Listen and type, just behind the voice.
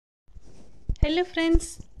Hello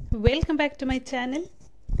friends, welcome back to my channel.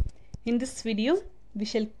 In this video, we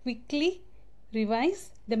shall quickly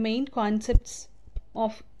revise the main concepts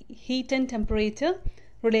of heat and temperature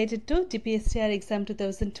related to Gpstr exam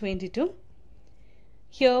 2022.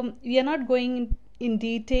 Here we are not going in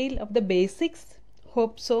detail of the basics.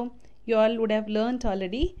 Hope so you all would have learned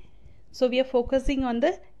already. So we are focusing on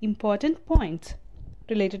the important points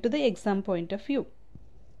related to the exam point of view.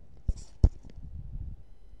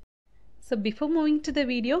 So before moving to the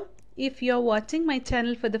video, if you are watching my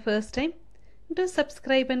channel for the first time, do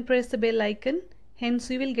subscribe and press the bell icon. Hence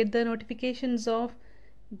you will get the notifications of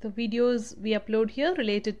the videos we upload here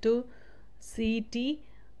related to CET,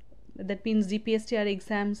 that means Gpstr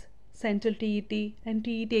exams, Central TET and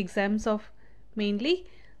TET exams of mainly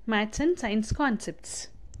maths and science concepts.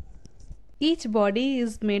 Each body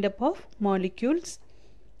is made up of molecules.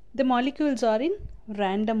 The molecules are in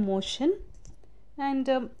random motion.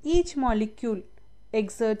 And each molecule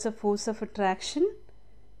exerts a force of attraction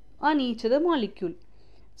on each other molecule.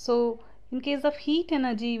 So in case of heat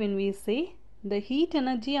energy, when we say the heat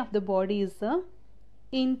energy of the body is the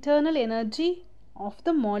internal energy of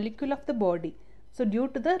the molecule of the body. So due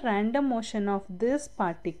to the random motion of these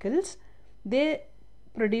particles, they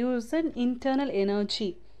produce an internal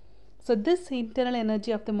energy. So this internal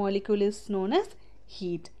energy of the molecule is known as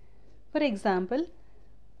heat. For example,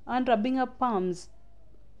 on rubbing our palms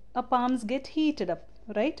get heated up,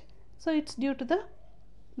 right? So it's due to the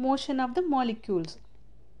motion of the molecules.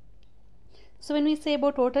 So when we say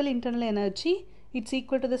about total internal energy, it's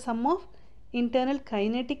equal to the sum of internal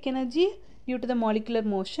kinetic energy due to the molecular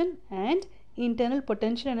motion and internal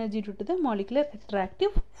potential energy due to the molecular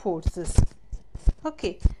attractive forces.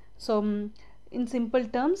 Okay, so in simple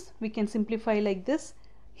terms we can simplify like this: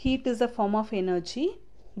 heat is a form of energy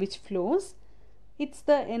which flows. It's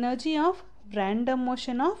the energy of random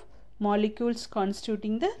motion of molecules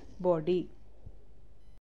constituting the body.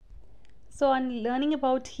 So on learning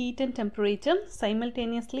about heat and temperature,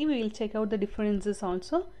 simultaneously we will check out the differences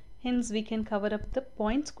also. Hence we can cover up the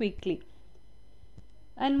points quickly.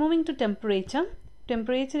 And moving to temperature,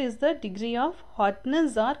 temperature is the degree of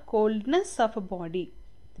hotness or coldness of a body.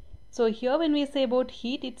 So here when we say about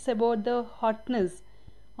heat, it's about the hotness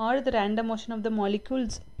or the random motion of the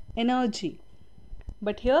molecules energy.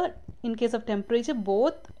 But here in case of temperature,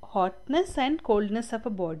 both hotness and coldness of a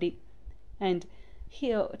body. And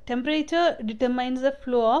here temperature determines the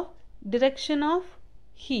direction of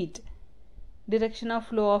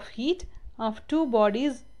flow of heat of two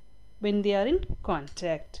bodies when they are in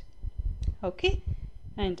contact. Okay,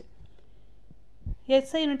 and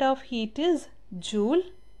SI unit of heat is joule.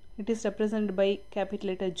 It is represented by capital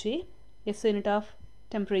letter J. SI unit of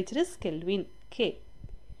temperature is Kelvin, K.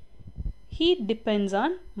 Heat depends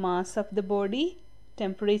on mass of the body,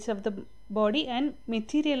 temperature of the body and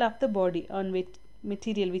material of the body, on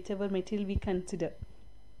whichever material we consider.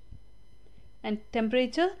 And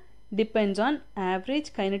temperature depends on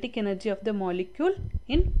average kinetic energy of the molecule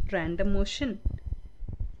in random motion.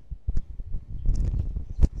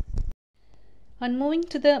 On moving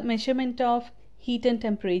to the measurement of heat and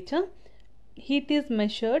temperature, heat is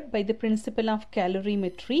measured by the principle of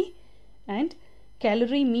calorimetry, and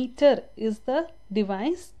calorimeter is the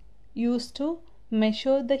device used to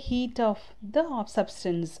measure the heat of the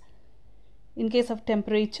substance. In case of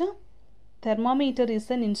temperature, thermometer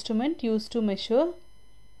is an instrument used to measure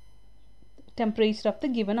temperature of the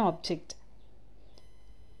given object.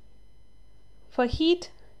 For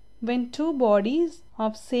heat, when two bodies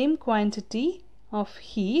of same quantity of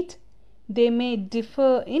heat, they may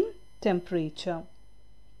differ in temperature.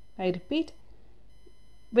 I repeat,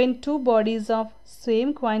 when two bodies of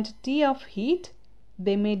same quantity of heat,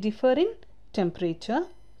 they may differ in temperature.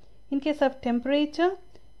 In case of temperature,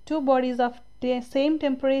 two bodies of the same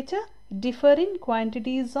temperature differ in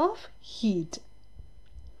quantities of heat.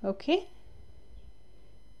 Okay.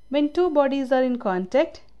 When two bodies are in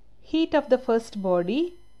contact, heat of the first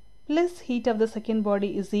body plus heat of the second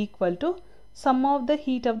body is equal to sum of the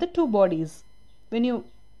heat of the two bodies when you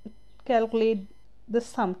calculate the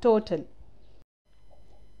sum total.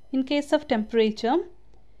 In case of temperature,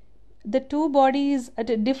 the two bodies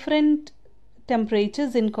at different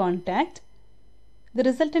temperatures in contact, the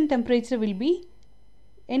resultant temperature will be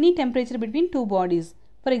any temperature between two bodies.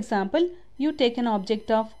 For example, you take an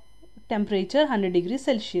object of temperature 100 degrees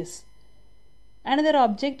Celsius. Another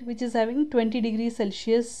object which is having 20 degrees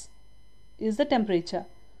Celsius is the temperature.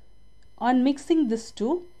 On mixing these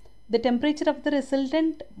two, the temperature of the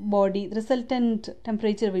resultant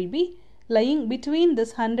temperature will be lying between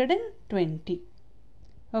this 100 and 20.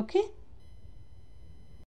 Okay.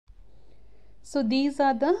 So these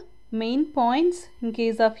are the main points in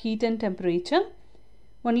case of heat and temperature,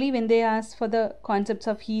 only when they ask for the concepts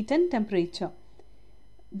of heat and temperature.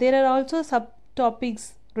 There are also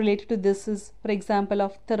subtopics related to this, is for example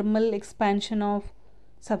of thermal expansion of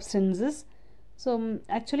substances. So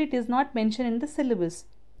actually it is not mentioned in the syllabus,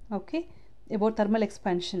 okay, about thermal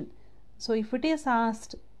expansion. So if it is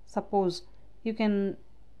asked, suppose you can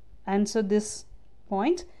answer this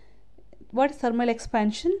point. What is thermal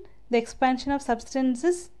expansion? The expansion of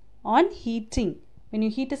substances on heating. When you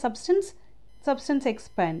heat a substance, substance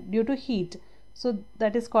expand due to heat. So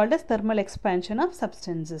that is called as thermal expansion of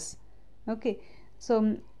substances. Okay.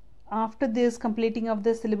 So after this completing of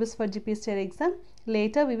the syllabus for Gpstr exam,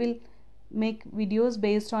 later we will make videos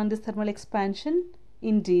based on this thermal expansion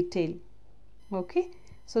in detail. Okay.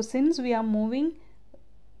 So since we are moving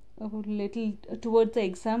a little towards the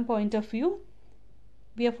exam point of view,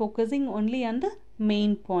 we are focusing only on the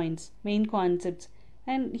main points, main concepts,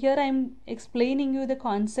 and here I am explaining you the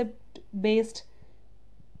concept based,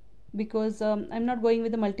 because I'm not going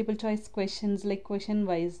with the multiple choice questions like question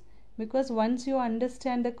wise, because once you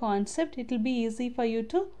understand the concept, it will be easy for you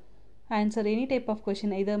to answer any type of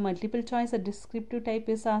question, either multiple choice or descriptive type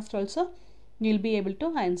is asked also, you will be able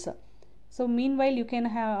to answer. So meanwhile you can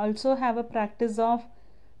also have a practice of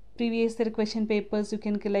previous year question papers you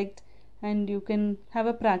can collect, and you can have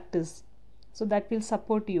a practice, so that will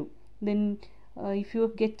support you. Then if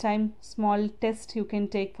you get time, small test you can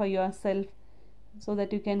take for yourself, so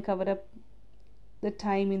that you can cover up the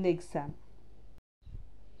time in the exam.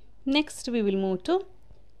 Next we will move to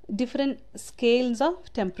different scales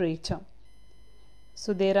of temperature.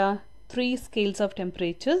 So there are 3 scales of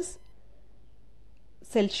temperatures: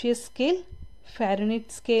 Celsius scale,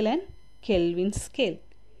 Fahrenheit scale and Kelvin scale.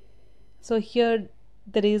 So here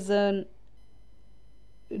there is a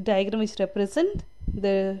diagram which represents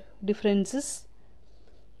the differences.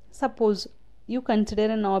 Suppose you consider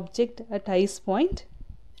an object at ice point.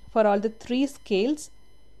 For all the 3 scales,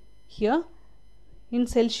 here in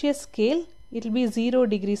Celsius scale it will be 0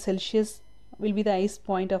 degree Celsius will be the ice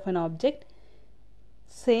point of an object.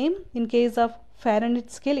 Same in case of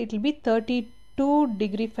Fahrenheit scale, it will be 32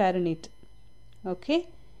 degree Fahrenheit. Okay.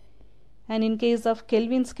 And in case of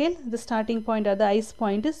Kelvin scale, the starting point or the ice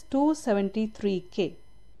point is 273 K.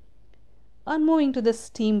 On moving to the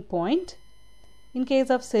steam point, in case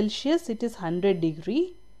of Celsius it is 100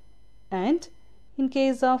 degree, and in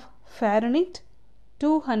case of Fahrenheit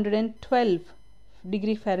 212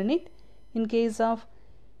 degree Fahrenheit. In case of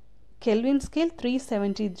Kelvin scale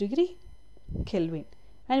 370 degree Kelvin.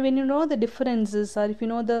 And when you know the differences, or if you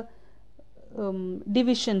know the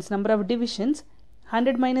divisions, number of divisions,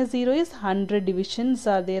 100 minus 0 is 100 divisions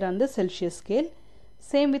are there on the Celsius scale.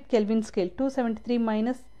 Same with Kelvin scale, 373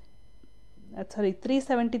 minus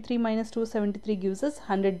 273 gives us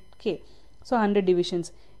 100 K. So 100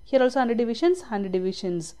 divisions. Here also 100 divisions, 100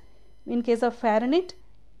 divisions. In case of Fahrenheit,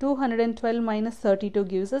 212 minus 32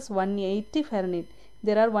 gives us 180 Fahrenheit.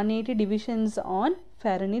 There are 180 divisions on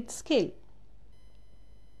Fahrenheit scale.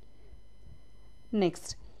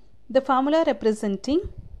 Next, the formula representing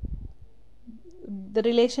the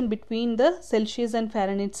relation between the Celsius and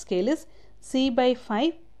Fahrenheit scale is C by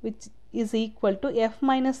 5, which is equal to F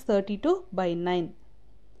minus 32 by 9.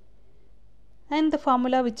 And the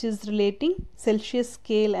formula which is relating Celsius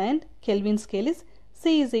scale and Kelvin scale is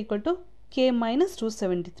C is equal to K minus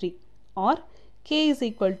 273, or K is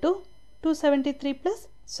equal to 273 plus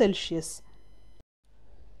Celsius.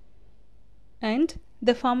 And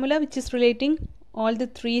the formula which is relating all the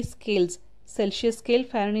 3 scales, Celsius scale,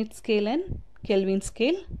 Fahrenheit scale and Kelvin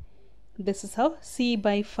scale, this is how C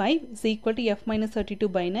by 5 is equal to F minus 32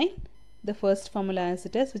 by 9, the first formula as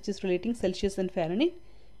it is, which is relating Celsius and Fahrenheit.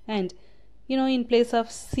 And you know, in place of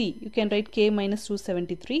C you can write K minus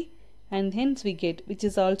 273, and hence we get, which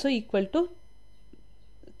is also equal to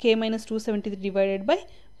K minus 273 divided by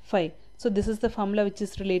 5. So this is the formula which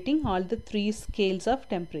is relating all the 3 scales of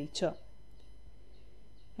temperature.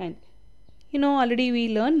 And you know, already we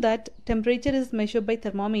learned that temperature is measured by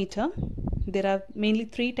thermometer. There are mainly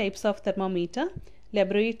 3 types of thermometer: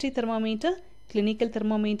 laboratory thermometer, clinical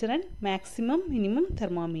thermometer and maximum minimum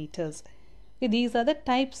thermometers. Okay, these are the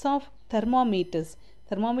types of thermometers.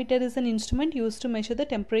 Thermometer is an instrument used to measure the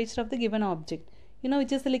temperature of the given object. You know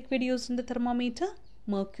which is the liquid used in the thermometer?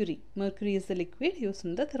 Mercury. Mercury is the liquid used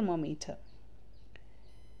in the thermometer.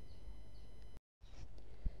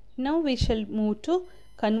 Now we shall move to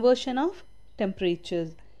conversion of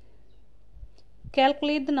temperatures.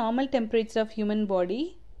 Calculate the normal temperature of human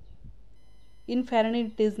body. In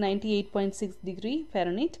Fahrenheit it is 98.6 degree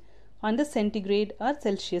Fahrenheit on the centigrade or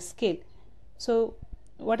Celsius scale. So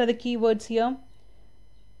what are the key words here?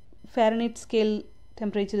 Fahrenheit scale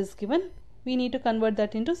temperature is given. We need to convert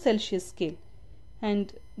that into Celsius scale,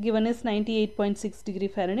 and given is 98.6 degree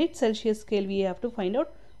Fahrenheit. Celsius scale we have to find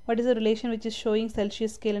out what is the relation which is showing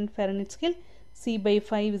Celsius scale and Fahrenheit scale. C by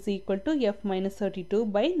 5 is equal to F minus 32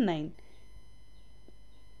 by 9.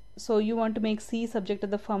 So you want to make C subject to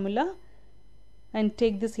the formula and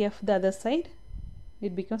take this F the other side.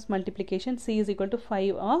 It becomes multiplication. C is equal to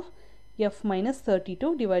 5 of F minus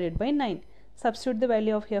 32 divided by 9. Substitute the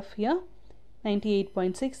value of F here,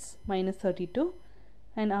 98.6 minus 32,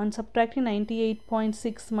 and on subtracting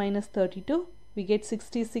 98.6 minus 32 we get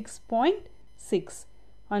 66.6.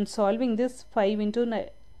 On solving this, 5 into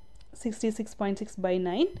 66.6 by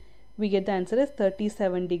 9, we get the answer as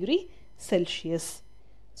 37 degree Celsius.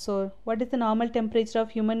 So what is the normal temperature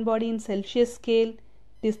of human body in Celsius scale?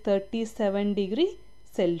 It is 37 degree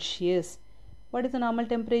Celsius. What is the normal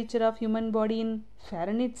temperature of human body in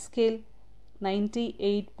Fahrenheit scale?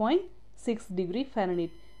 98.6 degree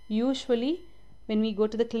Fahrenheit. Usually when we go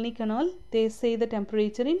to the clinic and all, they say the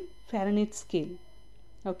temperature in Fahrenheit scale.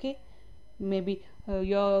 Okay, maybe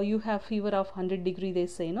you have fever of 100 degree, they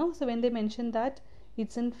say, no? So when they mention that,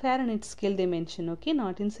 it's in Fahrenheit scale they mention, okay,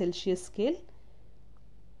 not in Celsius scale.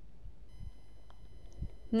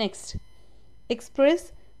 Next,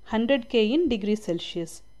 express 100K in degrees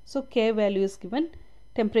Celsius. So K value is given.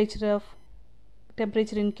 Temperature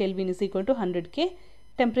in Kelvin is equal to 100K.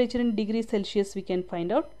 Temperature in degrees Celsius we can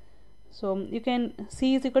find out. So you can,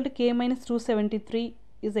 C is equal to K minus 273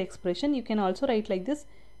 is the expression. You can also write like this: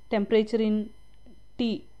 temperature in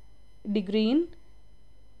T degree in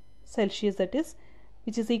Celsius, that is,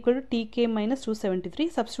 which is equal to TK minus 273.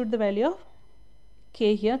 Substitute the value of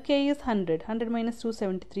K here. K is 100. 100 minus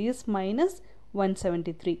 273 is minus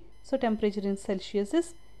 173. So temperature in Celsius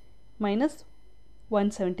is minus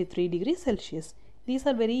 173 degrees Celsius. These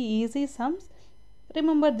are very easy sums.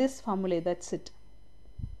 Remember this formula, that's it.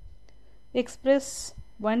 Express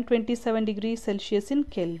 127 degrees Celsius in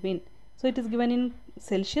Kelvin. So it is given in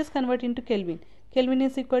Celsius, convert into Kelvin. Kelvin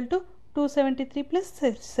is equal to 273 plus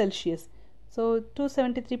Celsius. So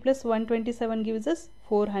 273 plus 127 gives us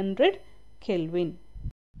 400 Kelvin.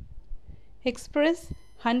 Express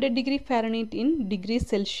 100 degree Fahrenheit in degrees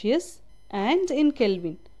Celsius and in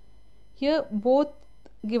Kelvin. Here both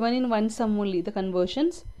given in one sum only, the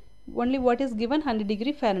conversions. Only what is given 100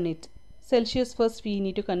 degree Fahrenheit. Celsius first we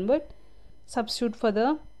need to convert. Substitute for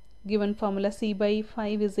the given formula. C by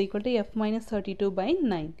 5 is equal to F minus 32 by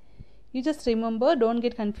 9. You just remember, don't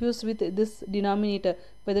get confused with this denominator,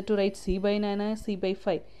 whether to write C by 9 or C by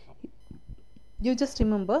 5. You just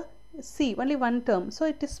remember C, only one term, so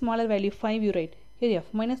it is smaller value, 5 you write. Here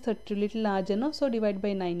F minus 32 little larger, no? So divide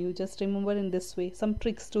by 9. You just remember in this way. Some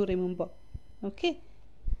tricks to remember. Okay.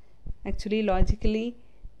 Actually, logically,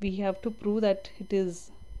 we have to prove that it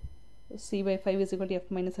is C by 5 is equal to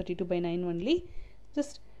F minus 32 by 9 only.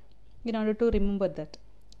 Just in order to remember that.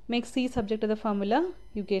 Make C subject to the formula.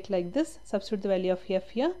 You get like this. Substitute the value of F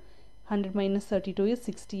here. 100 minus 32 is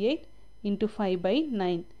 68 into 5 by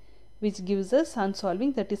 9, which gives us, on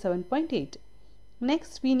solving, 37.8.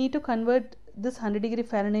 Next, we need to convert this 100 degree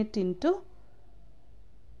Fahrenheit into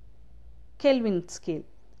Kelvin scale.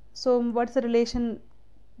 So what is the relation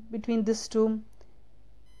between these two?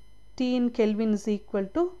 T in Kelvin is equal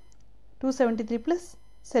to 273 plus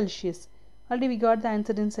Celsius. Already we got the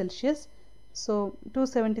answer in Celsius. So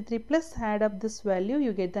 273 plus, add up this value,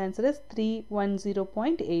 you get the answer as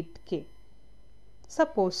 310.8 K.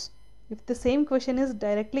 Suppose if the same question is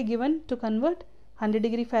directly given to convert 100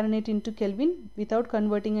 degree Fahrenheit into Kelvin without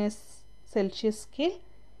converting as Celsius scale,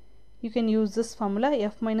 you can use this formula.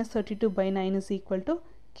 F minus 32 by 9 is equal to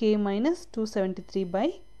K minus 273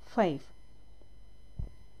 by 5.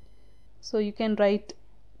 So you can write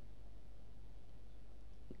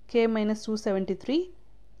K minus 273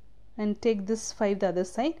 and take this 5 the other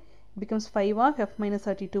side. It becomes 5 of F minus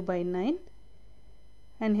 32 by 9,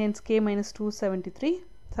 and hence K minus 273.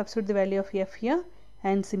 Substitute the value of F here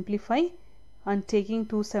and simplify. On taking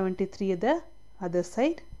 273 the other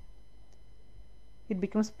side, it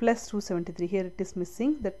becomes plus 273. Here it is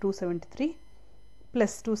missing, the 273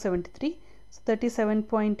 plus 273. So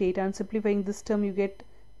 37.8. On simplifying this term, you get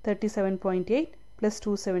 37.8 plus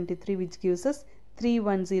 273, which gives us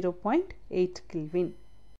 310.8 Kelvin.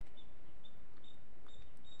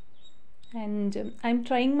 And I'm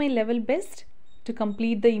trying my level best to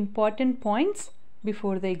complete the important points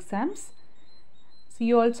before the exams. So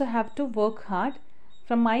you also have to work hard.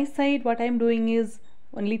 From my side, what I'm doing is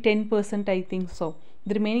only 10%, I think so.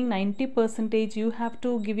 The remaining 90% you have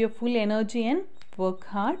to give your full energy and work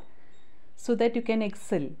hard so that you can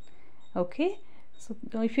excel. Okay. So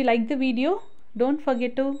if you like the video, don't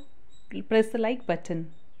forget to press the like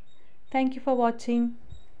button. Thank you for watching.